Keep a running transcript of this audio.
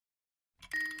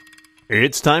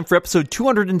It's time for episode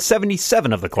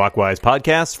 277 of the Clockwise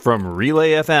podcast from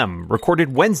Relay FM,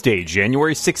 recorded Wednesday,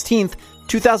 January 16th,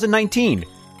 2019.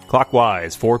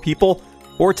 Clockwise, 4 people,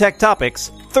 4 tech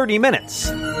topics, 30 minutes.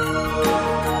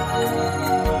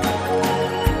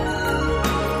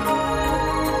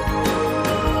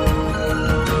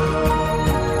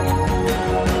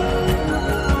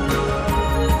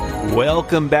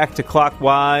 Welcome back to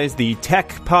Clockwise, the tech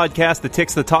podcast that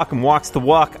ticks the talk and walks the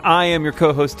walk. I am your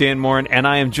co-host, Dan Morin, and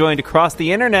I am joined across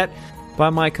the internet by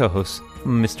my co-host,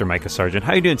 Mr. Micah Sargent.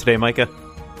 How are you doing today, Micah?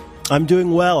 I'm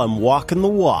doing well. I'm walking the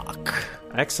walk.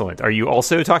 Excellent. Are you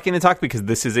also talking the talk? Because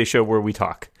this is a show where we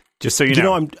talk. Just so you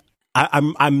know.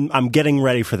 I'm getting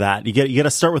ready for that. You got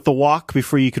to start with the walk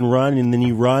before you can run, and then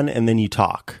you run, and then you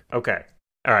talk. Okay.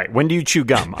 All right. When do you chew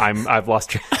gum? I've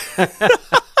lost track.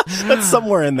 That's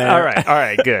somewhere in there. All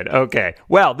right, good. Okay.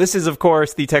 Well, this is, of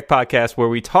course, the tech podcast where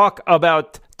we talk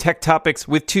about tech topics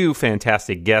with 2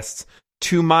 fantastic guests.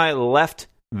 To my left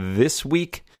this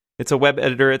week, it's a web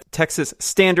editor at Texas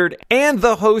Standard and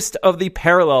the host of the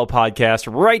Parallel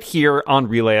podcast right here on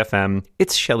Relay FM.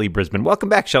 It's Shelley Brisbane. Welcome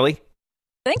back, Shelley.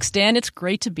 Thanks, Dan. It's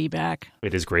great to be back.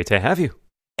 It is great to have you.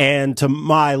 And to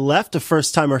my left, a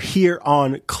first-timer here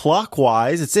on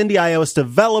Clockwise, it's indie iOS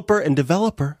developer and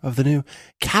developer of the new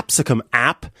Capsicum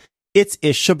app. It's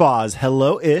Ish Shabazz.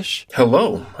 Hello, Ish.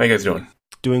 Hello. How you guys doing?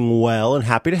 Doing well and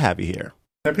happy to have you here.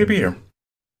 Happy to be here.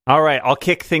 All right, I'll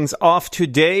kick things off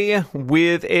today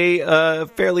with a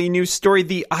fairly new story.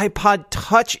 The iPod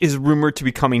Touch is rumored to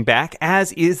be coming back,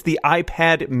 as is the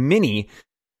iPad Mini.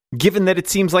 Given that it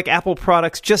seems like Apple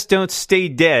products just don't stay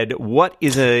dead, what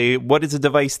is a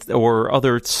device or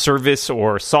other service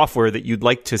or software that you'd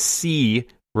like to see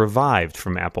revived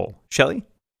from Apple? Shelley?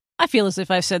 I feel as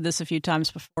if I've said this a few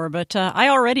times before, but I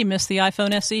already miss the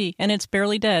iPhone SE, and it's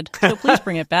barely dead. So please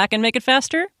bring it back and make it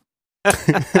faster.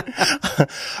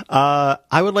 I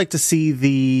would like to see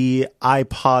the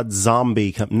iPod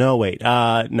Zombie come. No, wait.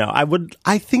 No,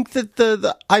 I think that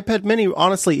the iPad Mini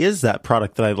honestly is that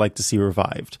product that I'd like to see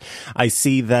revived. I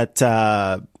see that,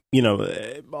 a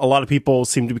lot of people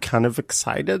seem to be kind of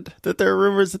excited that there are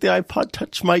rumors that the iPod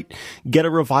Touch might get a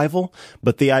revival,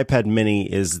 but the iPad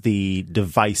Mini is the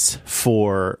device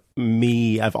for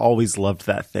me. I've always loved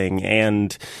that thing.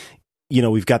 And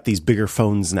we've got these bigger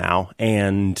phones now,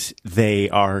 and they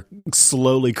are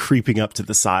slowly creeping up to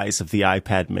the size of the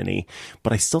iPad Mini.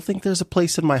 But I still think there's a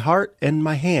place in my heart and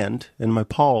my hand and my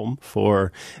palm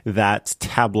for that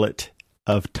tablet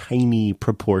of tiny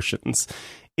proportions.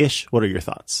 Ish, what are your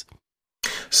thoughts?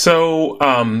 So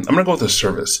I'm going to go with a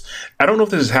service. I don't know if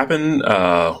this has happened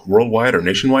worldwide or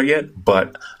nationwide yet,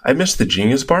 but I missed the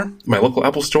Genius Bar. My local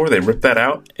Apple store, they ripped that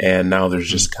out, and now there's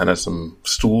just kind of some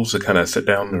stools that kind of sit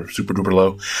down. They're super duper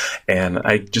low, and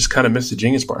I just kind of missed the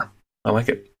Genius Bar. I like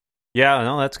it. Yeah,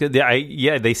 no, that's good.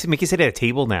 They make you sit at a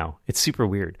table now. It's super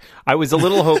weird. I was a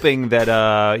little hoping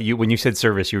that when you said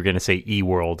service, you were going to say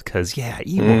eWorld, because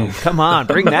eWorld, come on,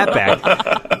 bring that back.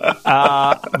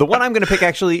 The one I'm going to pick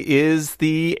actually is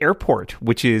the Airport,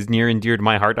 which is near and dear to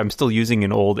my heart. I'm still using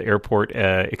an old Airport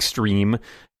Extreme,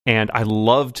 and I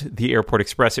loved the Airport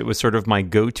Express. It was sort of my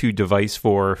go-to device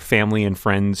for family and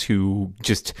friends who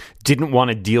just didn't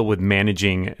want to deal with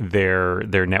managing their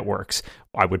networks.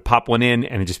 I would pop one in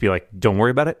and it'd just be like, don't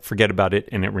worry about it, forget about it,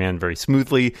 and it ran very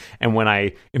smoothly. And when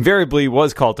I invariably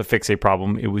was called to fix a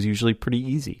problem, it was usually pretty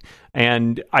easy.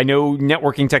 And I know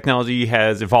networking technology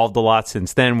has evolved a lot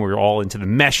since then. We're all into the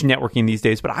mesh networking these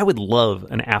days, but I would love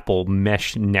an Apple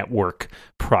mesh network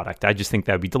product. I just think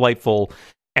that would be delightful.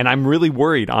 And I'm really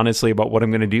worried, honestly, about what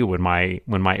I'm going to do when my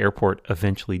Airport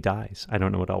eventually dies. I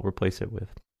don't know what I'll replace it with.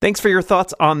 Thanks for your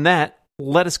thoughts on that.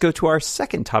 Let us go to our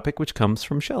second topic, which comes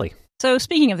from Shelley. So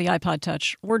speaking of the iPod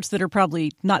Touch, words that are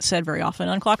probably not said very often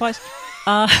on Clockwise,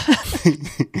 I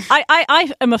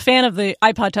am a fan of the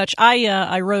iPod Touch.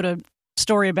 I wrote a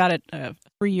story about it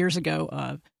 3 years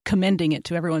ago, commending it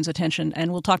to everyone's attention,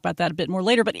 and we'll talk about that a bit more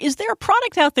later. But is there a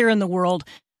product out there in the world,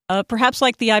 perhaps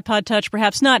like the iPod Touch,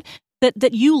 perhaps not,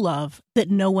 that you love,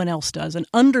 that no one else does, an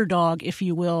underdog, if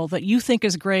you will, that you think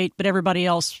is great, but everybody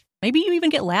else, maybe you even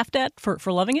get laughed at for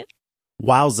loving it?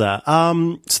 Wowza.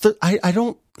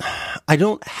 I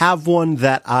don't have one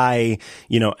that I,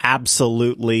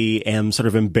 absolutely am sort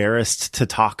of embarrassed to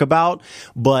talk about,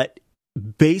 but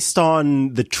based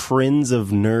on the trends of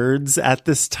nerds at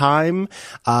this time,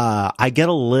 I get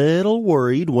a little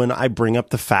worried when I bring up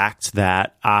the fact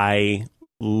that I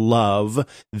love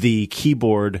the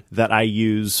keyboard that I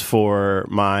use for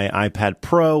my iPad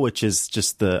Pro, which is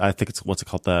just I think it's what's it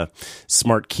called, the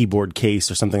smart keyboard case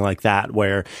or something like that,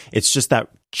 where it's just that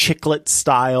chiclet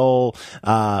style,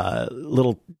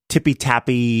 little tippy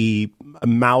tappy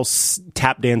mouse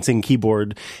tap dancing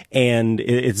keyboard, and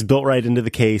it's built right into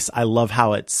the case. I love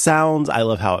how it sounds. I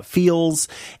love how it feels.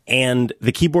 And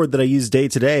the keyboard that I use day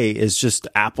to day is just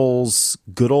Apple's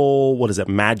good old,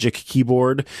 Magic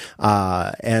keyboard.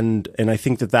 And I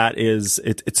think that is,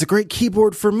 it's a great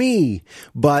keyboard for me,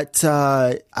 but,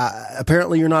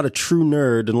 apparently you're not a true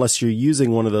nerd unless you're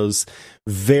using one of those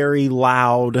very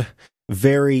loud,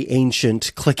 very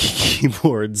ancient clicky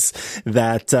keyboards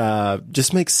that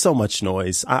just makes so much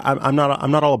noise. I'm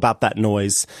not all about that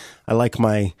noise. I like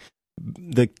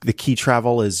the key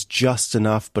travel is just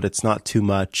enough, but it's not too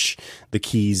much. The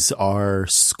keys are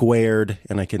squared,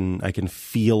 and I can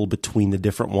feel between the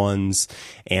different ones,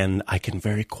 and I can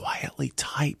very quietly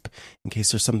type in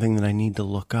case there's something that I need to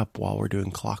look up while we're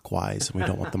doing clockwise and we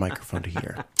don't want the microphone to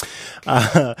hear.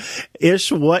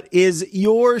 Ish, what is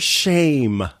your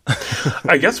shame?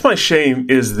 I guess my shame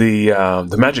is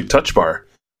the Magic Touch Bar.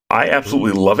 I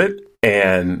absolutely love it,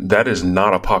 and that is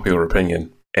not a popular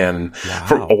opinion. And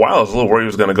for a while, I was a little worried it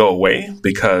was going to go away,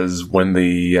 because when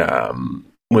the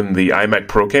iMac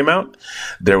Pro came out,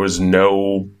 there was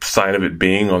no sign of it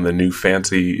being on the new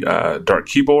fancy dark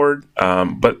keyboard.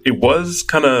 But it was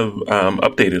kind of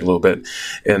updated a little bit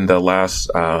in the last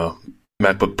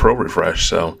MacBook Pro refresh.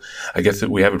 So I guess that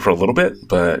we have it for a little bit.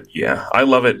 But yeah, I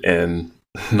love it, and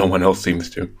no one else seems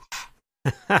to.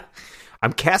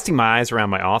 I'm casting my eyes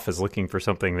around my office looking for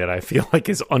something that I feel like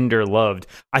is underloved.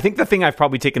 I think the thing I've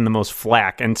probably taken the most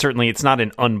flack, and certainly it's not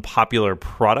an unpopular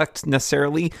product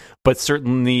necessarily, but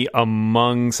certainly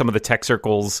among some of the tech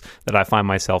circles that I find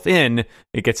myself in,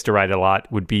 it gets derided a lot,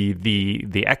 would be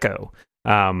the Echo.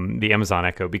 The Amazon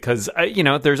Echo, because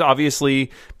there's obviously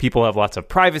people have lots of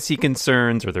privacy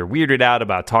concerns, or they're weirded out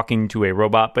about talking to a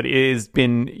robot, but it has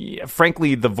been,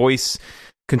 frankly, the voice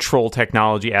control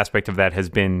technology aspect of that has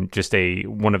been just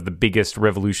one of the biggest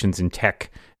revolutions in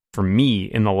tech for me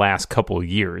in the last couple of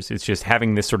years. It's just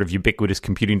having this sort of ubiquitous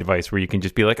computing device where you can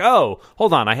just be like, oh,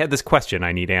 hold on, I had this question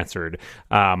I need answered.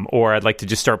 Or I'd like to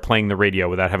just start playing the radio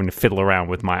without having to fiddle around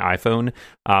with my iPhone.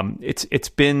 It's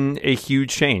been a huge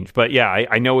change. But yeah,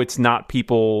 I know it's not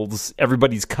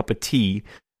everybody's cup of tea.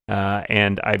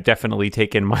 And I've definitely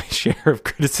taken my share of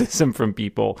criticism from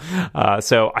people.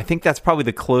 So I think that's probably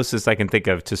the closest I can think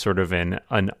of to sort of an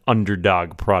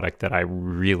underdog product that I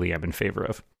really am in favor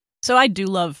of. So I do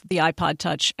love the iPod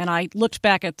Touch, and I looked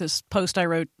back at this post I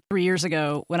wrote 3 years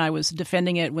ago when I was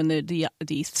defending it when the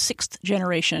sixth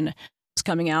generation was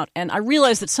coming out, and I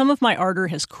realized that some of my ardor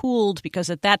has cooled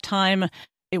because at that time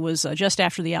it was just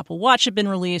after the Apple Watch had been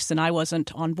released, and I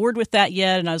wasn't on board with that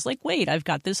yet. And I was like, wait, I've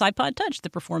got this iPod Touch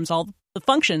that performs all the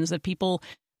functions that people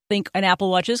think an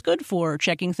Apple Watch is good for,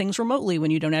 checking things remotely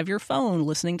when you don't have your phone,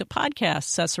 listening to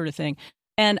podcasts, that sort of thing.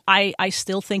 And I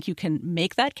still think you can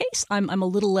make that case. I'm a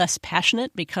little less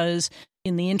passionate because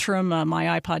in the interim,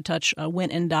 my iPod Touch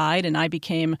went and died, and I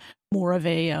became more of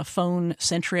a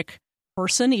phone-centric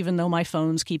person, even though my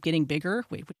phones keep getting bigger,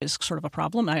 which is sort of a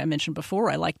problem. I mentioned before,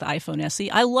 I like the iPhone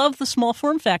SE. I love the small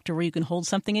form factor where you can hold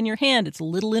something in your hand. It's a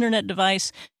little internet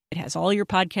device. It has all your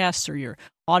podcasts or your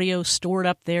audio stored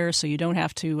up there, so you don't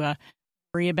have to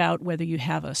worry about whether you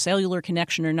have a cellular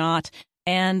connection or not.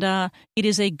 And it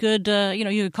is a good,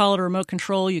 you could call it a remote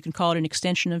control, you can call it an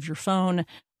extension of your phone,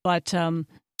 but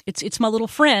it's my little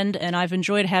friend, and I've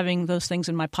enjoyed having those things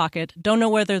in my pocket. Don't know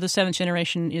whether the seventh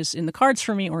generation is in the cards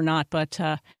for me or not, but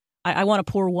I want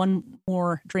to pour one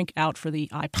more drink out for the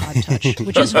iPod Touch,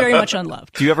 which is very much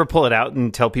unloved. Do you ever pull it out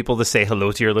and tell people to say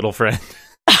hello to your little friend?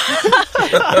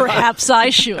 Perhaps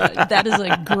I should. That is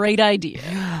a great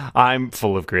idea. I'm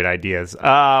full of great ideas.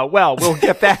 Well, we'll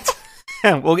get back to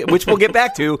which we'll get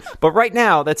back to. But right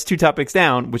now, that's 2 topics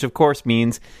down, which of course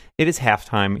means it is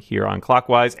halftime here on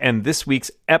Clockwise. And this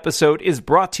week's episode is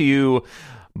brought to you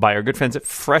by our good friends at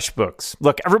FreshBooks.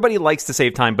 Look, everybody likes to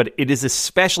save time, but it is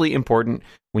especially important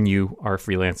when you are a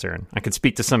freelancer. And I can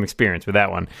speak to some experience with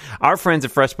that one. Our friends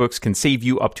at FreshBooks can save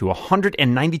you up to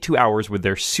 192 hours with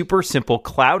their super simple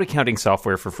cloud accounting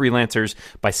software for freelancers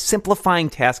by simplifying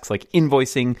tasks like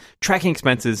invoicing, tracking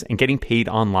expenses, and getting paid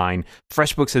online.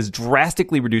 FreshBooks has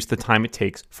drastically reduced the time it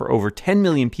takes for over 10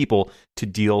 million people to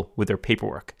deal with their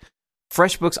paperwork.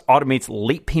 FreshBooks automates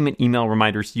late payment email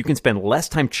reminders so you can spend less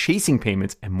time chasing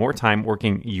payments and more time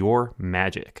working your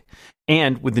magic.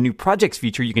 And with the new projects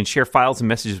feature, you can share files and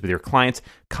messages with your clients,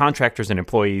 contractors, and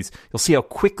employees. You'll see how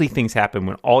quickly things happen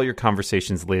when all your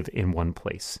conversations live in one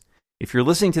place. If you're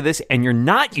listening to this and you're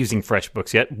not using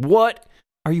FreshBooks yet, what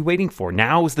are you waiting for?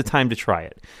 Now is the time to try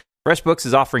it. FreshBooks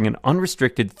is offering an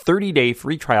unrestricted 30-day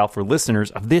free trial for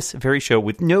listeners of this very show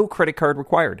with no credit card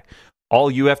required. All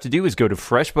you have to do is go to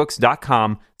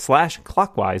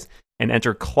freshbooks.com/clockwise and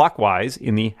enter clockwise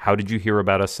in the How Did You Hear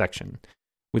About Us section.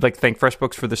 We'd like to thank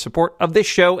FreshBooks for the support of this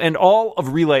show and all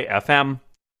of Relay FM.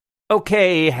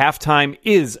 Okay, halftime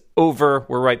is over.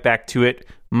 We're right back to it.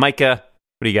 Micah,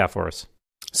 what do you got for us?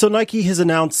 So Nike has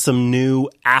announced some new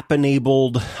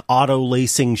app-enabled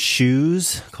auto-lacing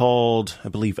shoes called, I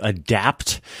believe,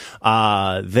 Adapt.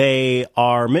 They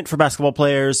are meant for basketball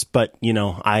players, but,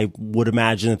 I would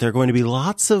imagine that there are going to be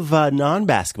lots of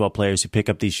non-basketball players who pick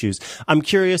up these shoes. I'm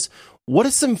curious, what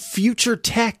is some future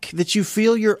tech that you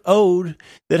feel you're owed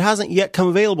that hasn't yet come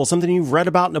available? Something you've read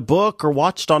about in a book or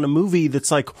watched on a movie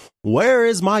that's like, where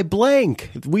is my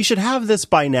blank? We should have this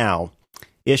by now.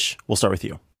 Ish, we'll start with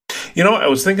you. I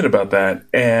was thinking about that,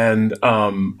 and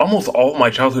almost all of my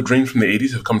childhood dreams from the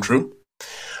 80s have come true.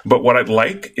 But what I'd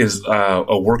like is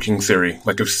a working Siri,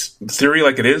 like a Siri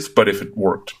like it is, but if it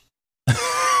worked.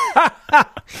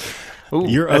 Ooh,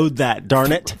 you're owed that,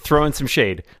 darn it. Throwing some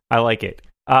shade. I like it.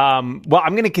 Well,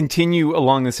 I'm going to continue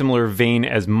along the similar vein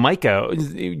as Micah,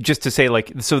 just to say,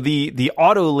 so the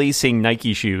auto-lacing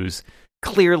Nike shoes,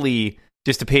 clearly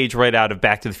just a page right out of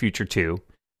Back to the Future 2.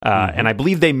 And I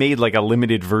believe they made a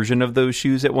limited version of those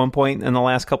shoes at one point in the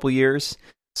last couple of years.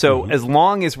 So as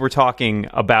long as we're talking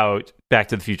about Back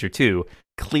to the Future 2,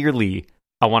 clearly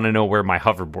I want to know where my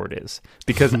hoverboard is.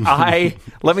 Because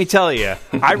let me tell you,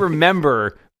 I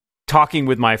remember talking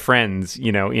with my friends,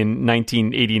 in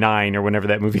 1989 or whenever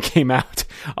that movie came out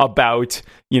about,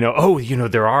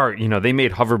 there are, they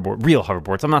made real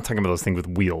hoverboards. I'm not talking about those things with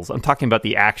wheels. I'm talking about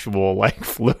the actual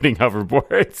floating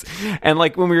hoverboards. And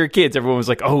when we were kids, everyone was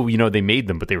like, oh, they made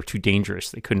them, but they were too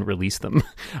dangerous. They couldn't release them.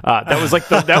 That was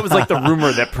the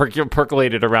rumor that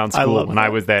percolated around school when I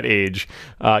was that age.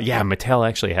 Mattel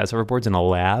actually has hoverboards in a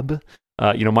lab.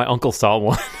 My uncle saw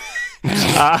one.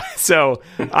 So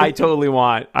I totally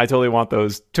want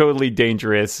those totally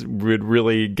dangerous, would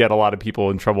really get a lot of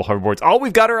people in trouble hoverboards. All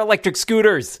we've got are electric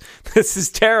scooters. This is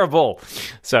terrible.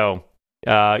 So,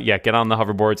 get on the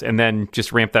hoverboards and then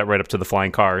just ramp that right up to the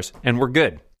flying cars and we're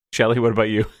good. Shelley, what about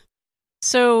you?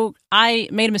 So I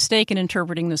made a mistake in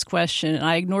interpreting this question.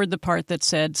 I ignored the part that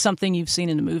said something you've seen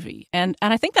in a movie. And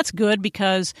I think that's good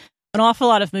because an awful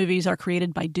lot of movies are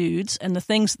created by dudes. And the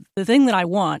thing that I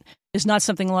want is not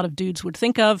something a lot of dudes would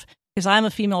think of, because I'm a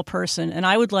female person and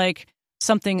I would like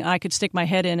something I could stick my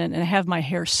head in and have my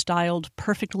hair styled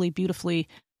perfectly, beautifully,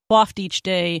 coiffed each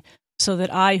day so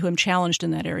that I, who am challenged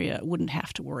in that area, wouldn't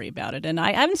have to worry about it. And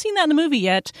I haven't seen that in the movie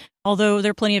yet, although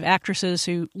there are plenty of actresses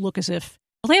who look as if,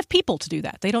 they have people to do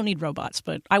that. They don't need robots,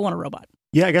 but I want a robot.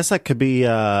 Yeah, I guess that could be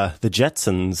the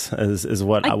Jetsons is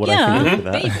what I think of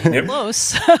that. Maybe.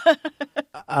 Close.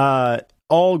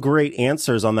 All great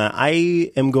answers on that.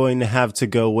 I am going to have to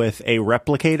go with a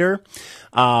replicator.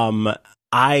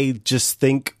 I just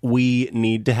think we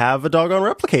need to have a doggone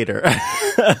replicator.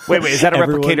 Wait, is that a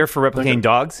replicator for replicating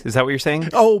dogs? Is that what you're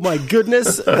saying? Oh my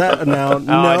goodness!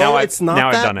 No, it's not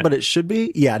now that, I've done it. But it should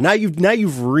be. Yeah, now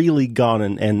you've really gone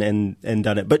and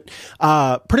done it. But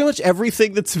pretty much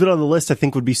everything that's been on the list, I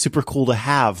think, would be super cool to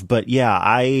have. But yeah,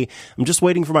 I'm just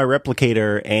waiting for my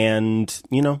replicator, and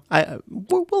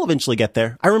we'll eventually get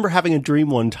there. I remember having a dream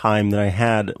one time that I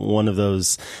had one of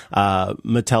those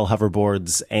Mattel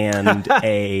hoverboards and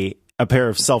a pair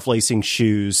of self-lacing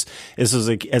shoes. This was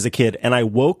as a kid, and I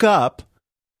woke up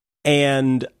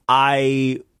and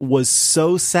I was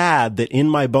so sad that in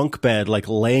my bunk bed,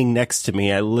 laying next to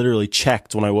me, I literally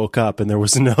checked when I woke up and there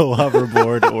was no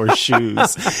hoverboard or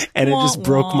shoes, and it just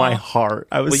broke my heart.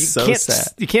 I was so sad.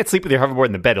 You can't sleep with your hoverboard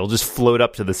in the bed; it'll just float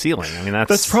up to the ceiling. I mean,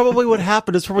 that's probably what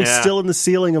happened. It's probably still in the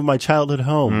ceiling of my childhood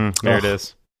home. There it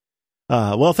is.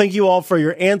 Well, thank you all for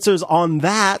your answers on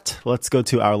that. Let's go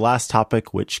to our last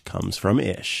topic, which comes from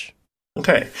Ish.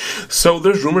 Okay, so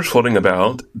there's rumors floating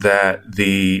about that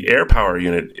the AirPower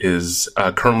unit is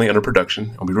currently under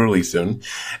production. It'll be released soon.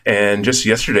 And just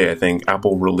yesterday, I think,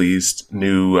 Apple released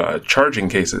new charging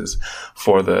cases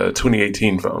for the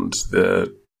 2018 phones,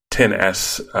 the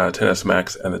 10S, 10S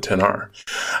Max, and the 10R.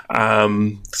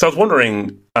 So I was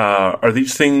wondering, are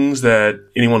these things that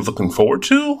anyone's looking forward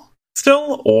to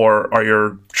still, or are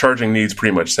your charging needs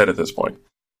pretty much set at this point?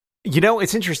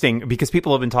 It's interesting because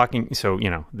people have been talking. So,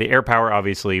 the AirPower,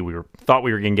 obviously, thought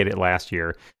we were going to get it last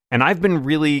year. And I've been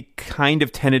really kind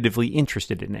of tentatively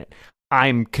interested in it.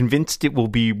 I'm convinced it will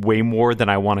be way more than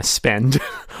I want to spend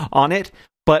on it.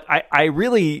 But I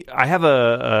have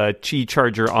a Qi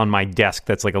charger on my desk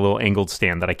that's like a little angled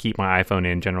stand that I keep my iPhone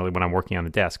in generally when I'm working on the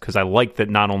desk, because I like that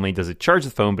not only does it charge the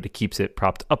phone, but it keeps it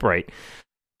propped upright.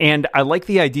 And I like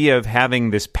the idea of having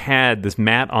this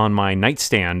mat on my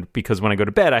nightstand, because when I go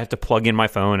to bed, I have to plug in my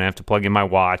phone, I have to plug in my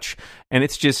watch, and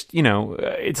it's just,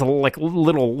 it's like a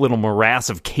little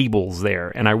morass of cables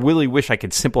there. And I really wish I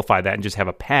could simplify that and just have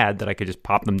a pad that I could just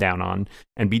pop them down on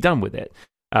and be done with it.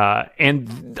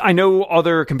 And I know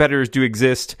other competitors do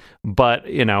exist, but,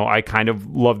 I kind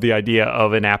of love the idea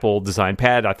of an Apple design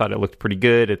pad. I thought it looked pretty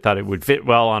good. I thought it would fit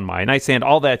well on my nightstand,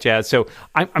 all that jazz. So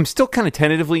I'm still kind of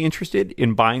tentatively interested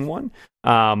in buying one.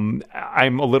 I'm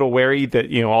a little wary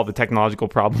that, all the technological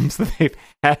problems that they've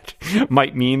had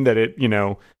might mean that it,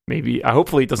 maybe,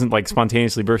 hopefully it doesn't like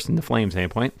spontaneously burst into flames at any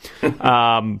point.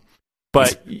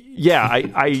 But yeah,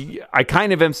 I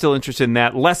kind of am still interested in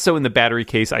that. Less so in the battery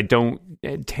case. I don't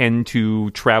tend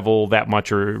to travel that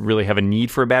much or really have a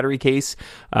need for a battery case.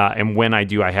 And when I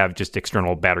do, I have just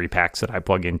external battery packs that I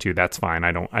plug into. That's fine.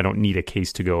 I don't need a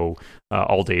case to go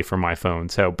all day for my phone.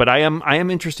 So, but I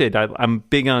am interested. I'm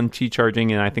big on Qi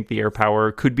charging, and I think the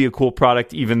AirPower could be a cool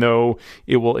product, even though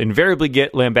it will invariably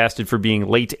get lambasted for being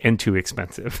late and too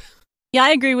expensive. Yeah,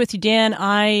 I agree with you, Dan.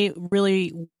 I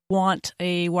really want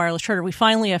a wireless charger. We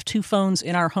finally have 2 phones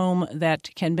in our home that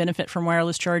can benefit from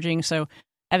wireless charging. So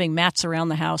having mats around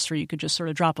the house where you could just sort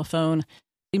of drop a phone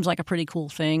seems like a pretty cool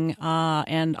thing.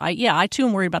 And I too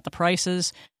am worried about the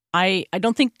prices. I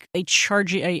don't think an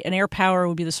AirPower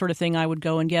would be the sort of thing I would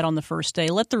go and get on the first day.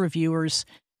 Let the reviewers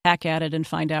hack at it and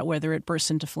find out whether it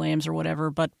bursts into flames or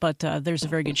whatever. But there's a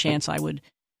very good chance I would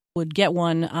get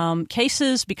one.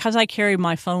 Cases, because I carry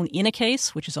my phone in a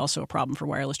case, which is also a problem for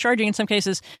wireless charging in some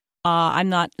cases, I'm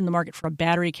not in the market for a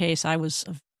battery case.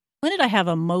 When did I have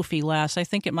a Mophie last? I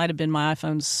think it might have been my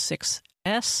iPhone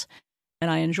 6S,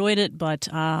 and I enjoyed it, but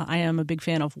I am a big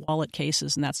fan of wallet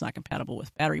cases, and that's not compatible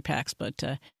with battery packs. But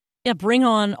bring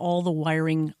on all the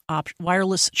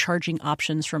wireless charging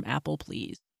options from Apple,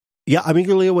 please. Yeah, I'm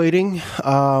eagerly awaiting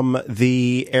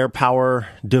the AirPower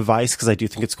device, because I do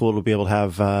think it's cool to be able to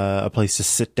have a place to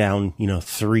sit down,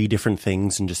 3 different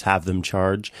things and just have them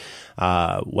charge.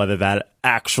 Whether that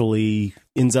actually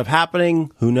ends up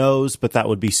happening, who knows, but that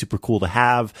would be super cool to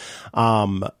have.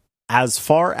 As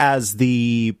far as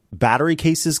the battery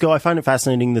cases go, I find it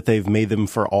fascinating that they've made them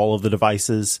for all of the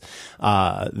devices,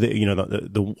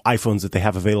 the iPhones that they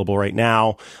have available right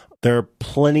now. There are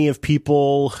plenty of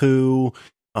people who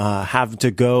have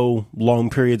to go long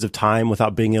periods of time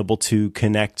without being able to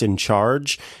connect and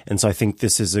charge. And so I think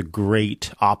this is a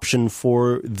great option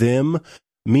for them.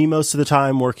 Me, most of the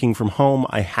time working from home,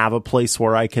 I have a place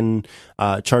where I can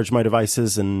charge my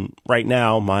devices. And right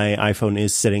now, my iPhone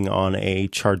is sitting on a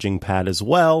charging pad as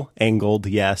well, angled,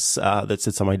 yes, that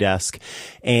sits on my desk.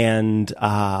 And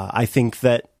I think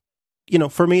that,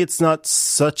 for me, it's not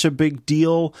such a big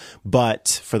deal,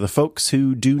 but for the folks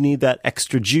who do need that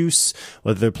extra juice,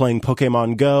 whether they're playing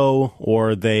Pokemon Go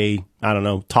or they,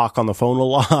 talk on the phone a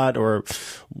lot or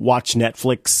watch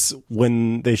Netflix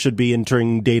when they should be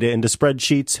entering data into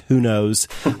spreadsheets, who knows,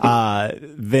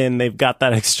 then they've got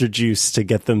that extra juice to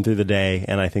get them through the day,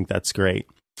 and I think that's great.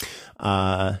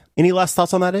 Any last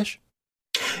thoughts on that, Ish?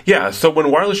 Yeah, so when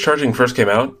wireless charging first came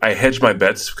out, I hedged my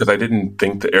bets because I didn't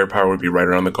think the AirPower would be right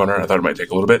around the corner. I thought it might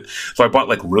take a little bit. So I bought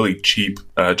really cheap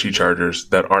Qi chargers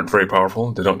that aren't very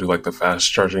powerful. They don't do the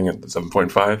fast charging at the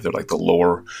 7.5. They're the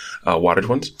lower wattage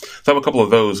ones. So I have a couple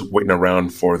of those waiting around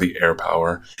for the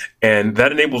AirPower. And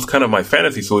that enables kind of my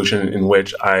fantasy solution in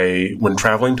which when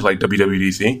traveling to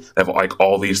WWDC, I have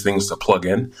all these things to plug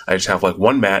in. I just have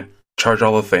one mat, charge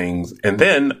all the things, and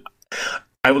then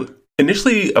I would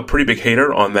initially a pretty big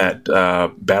hater on that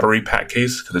battery pack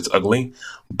case because it's ugly,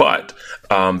 but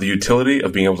the utility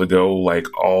of being able to go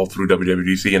all through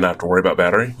WWDC and not have to worry about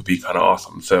battery would be kind of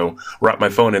awesome. So wrap my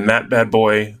phone in that bad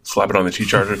boy, slap it on the Qi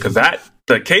charger, because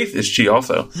the case is Qi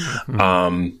also.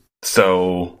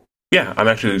 So yeah, I'm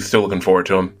actually still looking forward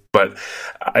to them, but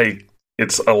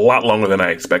it's a lot longer than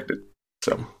I expected.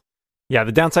 So. Yeah,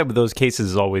 the downside with those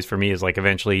cases is always for me is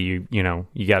eventually you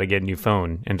got to get a new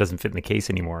phone and it doesn't fit in the case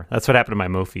anymore. That's what happened to my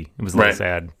Mophie. It was a little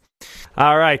sad.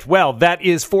 All right, well, that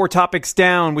is 4 topics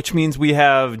down, which means we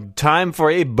have time for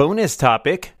a bonus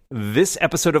topic. This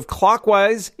episode of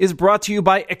Clockwise is brought to you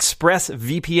by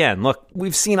ExpressVPN. Look,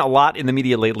 we've seen a lot in the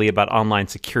media lately about online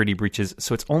security breaches,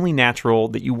 so it's only natural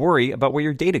that you worry about where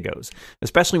your data goes,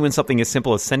 especially when something as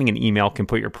simple as sending an email can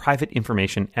put your private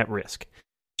information at risk.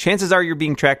 Chances are you're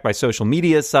being tracked by social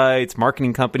media sites,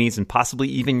 marketing companies, and possibly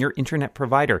even your internet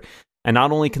provider. And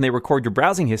not only can they record your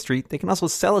browsing history, they can also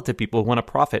sell it to people who want to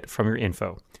profit from your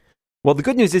info. Well, the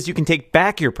good news is you can take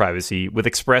back your privacy with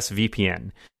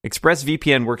ExpressVPN.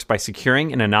 ExpressVPN works by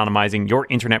securing and anonymizing your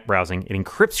internet browsing. It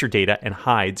encrypts your data and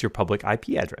hides your public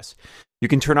IP address. You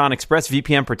can turn on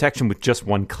ExpressVPN protection with just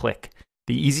one click.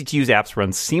 The easy-to-use apps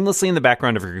run seamlessly in the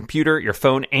background of your computer, your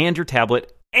phone, and your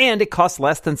tablet, and it costs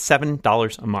less than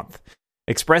 $7 a month.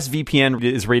 ExpressVPN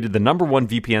is rated the #1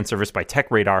 VPN service by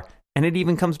TechRadar, and it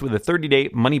even comes with a 30-day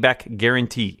money-back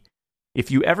guarantee.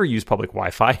 If you ever use public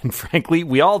Wi-Fi, and frankly,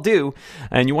 we all do,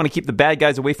 and you want to keep the bad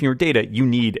guys away from your data, you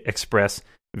need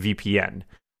ExpressVPN.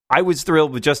 I was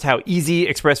thrilled with just how easy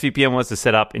ExpressVPN was to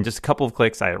set up. In just a couple of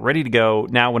clicks, I had it ready to go.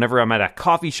 Now, whenever I'm at a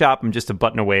coffee shop, I'm just a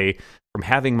button away from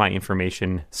having my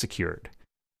information secured.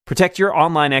 Protect your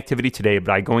online activity today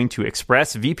by going to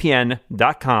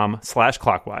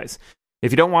expressvpn.com/clockwise.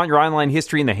 If you don't want your online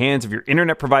history in the hands of your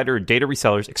internet provider or data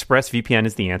resellers, ExpressVPN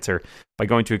is the answer. By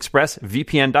going to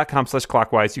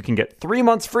expressvpn.com/clockwise, you can get 3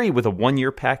 months free with a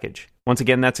 1-year package. Once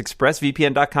again, that's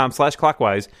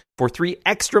expressvpn.com/clockwise for 3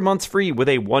 extra months free with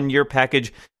a 1-year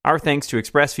package. Our thanks to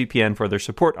ExpressVPN for their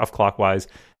support of Clockwise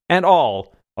and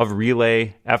all of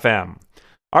Relay FM.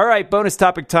 All right, bonus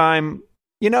topic time.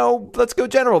 Let's go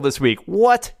general this week.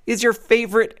 What is your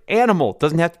favorite animal?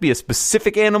 Doesn't have to be a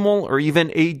specific animal or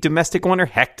even a domestic one, or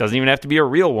heck, doesn't even have to be a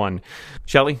real one.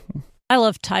 Shelley? I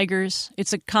love tigers.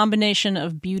 It's a combination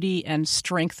of beauty and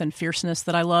strength and fierceness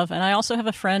that I love. And I also have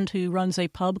a friend who runs a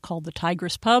pub called the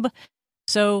Tigress Pub.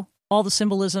 So all the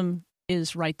symbolism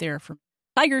is right there for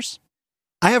tigers.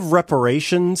 I have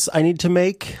reparations I need to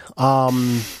make.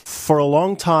 For a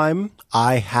long time,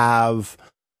 I have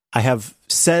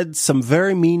said some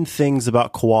very mean things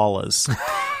about koalas.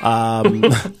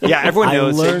 Yeah, everyone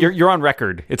knows. You're on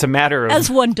record. It's a matter of... As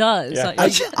one does. Yeah.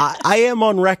 I am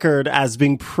on record as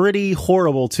being pretty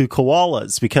horrible to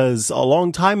koalas because a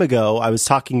long time ago, I was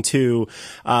talking to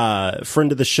a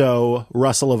friend of the show,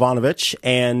 Russell Ivanovich,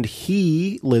 and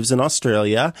he lives in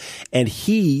Australia, and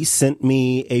he sent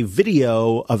me a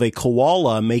video of a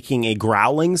koala making a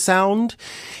growling sound.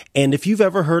 And if you've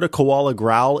ever heard a koala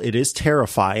growl, it is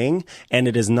terrifying, and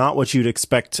it is not what you'd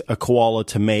expect a koala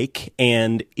to make,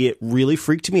 and it really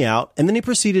freaked me out. And then he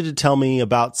proceeded to tell me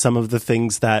about some of the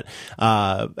things that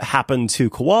happen to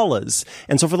koalas.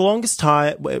 And so for the longest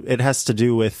time, it has to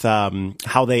do with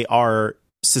how they are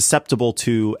susceptible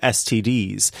to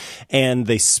STDs and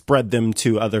they spread them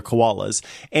to other koalas.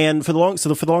 And for the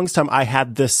longest time, I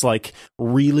had this like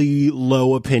really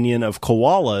low opinion of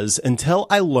koalas until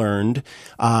I learned, it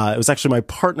was actually my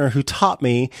partner who taught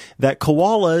me that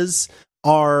koalas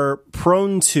are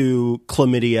prone to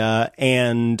chlamydia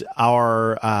and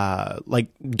are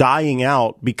dying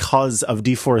out because of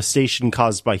deforestation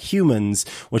caused by humans,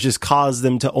 which has caused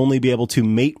them to only be able to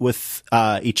mate with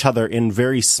each other in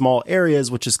very small areas,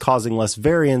 which is causing less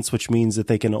variance, which means that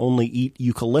they can only eat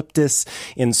eucalyptus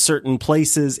in certain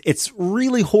places. It's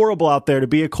really horrible out there to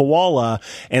be a koala,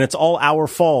 and it's all our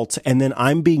fault, and then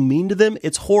I'm being mean to them.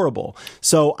 It's horrible.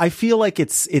 So I feel like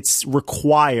it's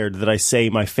required that I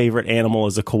say my favorite animal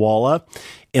is a koala.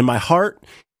 In my heart,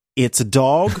 it's a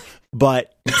dog,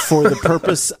 but for the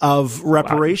purpose of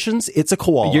reparations, it's a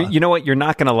koala. You know what? You're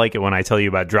not going to like it when I tell you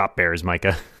about drop bears,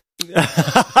 Micah.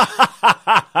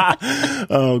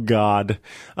 Oh, God.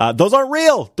 Those aren't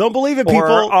real. Don't believe it, people.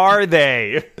 Or are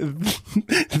they?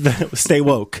 Stay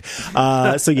woke.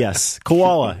 So, yes,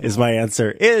 koala is my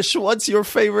answer. Ish, what's your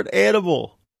favorite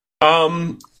animal?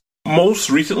 Most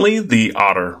recently, the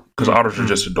otter, because otters are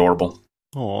just adorable.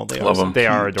 Oh, they love them. They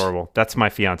are adorable. That's my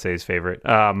fiance's favorite.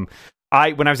 When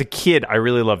I was a kid, I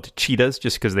really loved cheetahs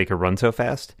just because they could run so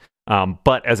fast.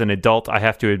 But as an adult, I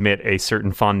have to admit a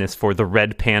certain fondness for the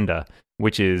red panda,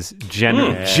 which is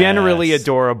generally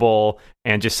adorable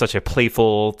and just such a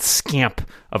playful scamp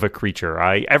of a creature.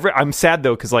 I'm sad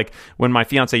though, because like when my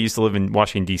fiance used to live in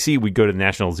Washington D.C., we'd go to the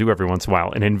National Zoo every once in a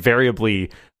while, and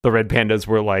invariably the red pandas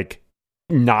were like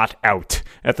not out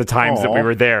at the times that we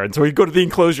were there, and so we'd go to the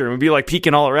enclosure and we'd be like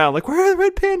peeking all around, like, where are the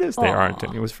red pandas? They aren't,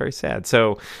 and it was very sad.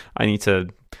 So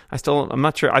I'm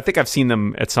not sure. I think I've seen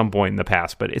them at some point in the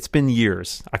past, but it's been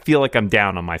years. I feel like I'm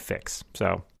down on my fix.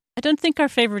 So I don't think our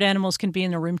favorite animals can be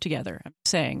in a room together. I'm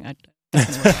saying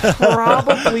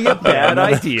probably a bad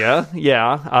idea.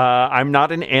 Yeah, I'm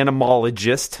not an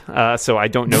animalologist, so I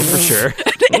don't know for sure.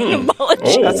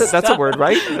 Animalologist. That's a word,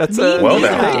 right? That's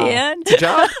it's a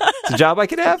job. It's a job I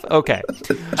could have. Okay.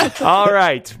 All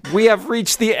right. We have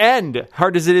reached the end,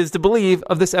 hard as it is to believe,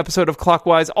 of this episode of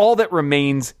Clockwise. All that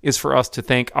remains is for us to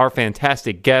thank our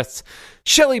fantastic guests,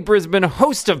 Shelley Brisbane,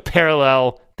 host of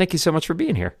Parallel. Thank you so much for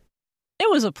being here. It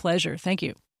was a pleasure. Thank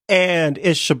you. And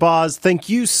Ish Shabazz, thank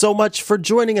you so much for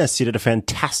joining us. You did a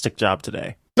fantastic job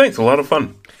today. Thanks, a lot of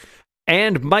fun.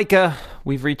 And Micah,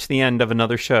 we've reached the end of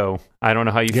another show. I don't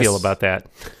know how you feel about that.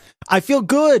 I feel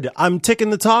good. I'm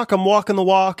ticking the talk, I'm walking the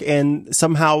walk, and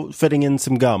somehow fitting in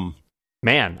some gum.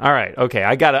 Man, all right, okay.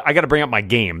 I gotta bring up my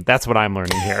game. That's what I'm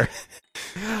learning here.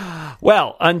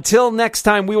 Well, until next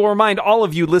time, we will remind all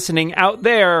of you listening out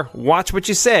there, watch what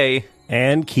you say.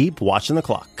 And keep watching the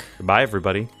clock. Goodbye,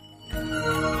 everybody.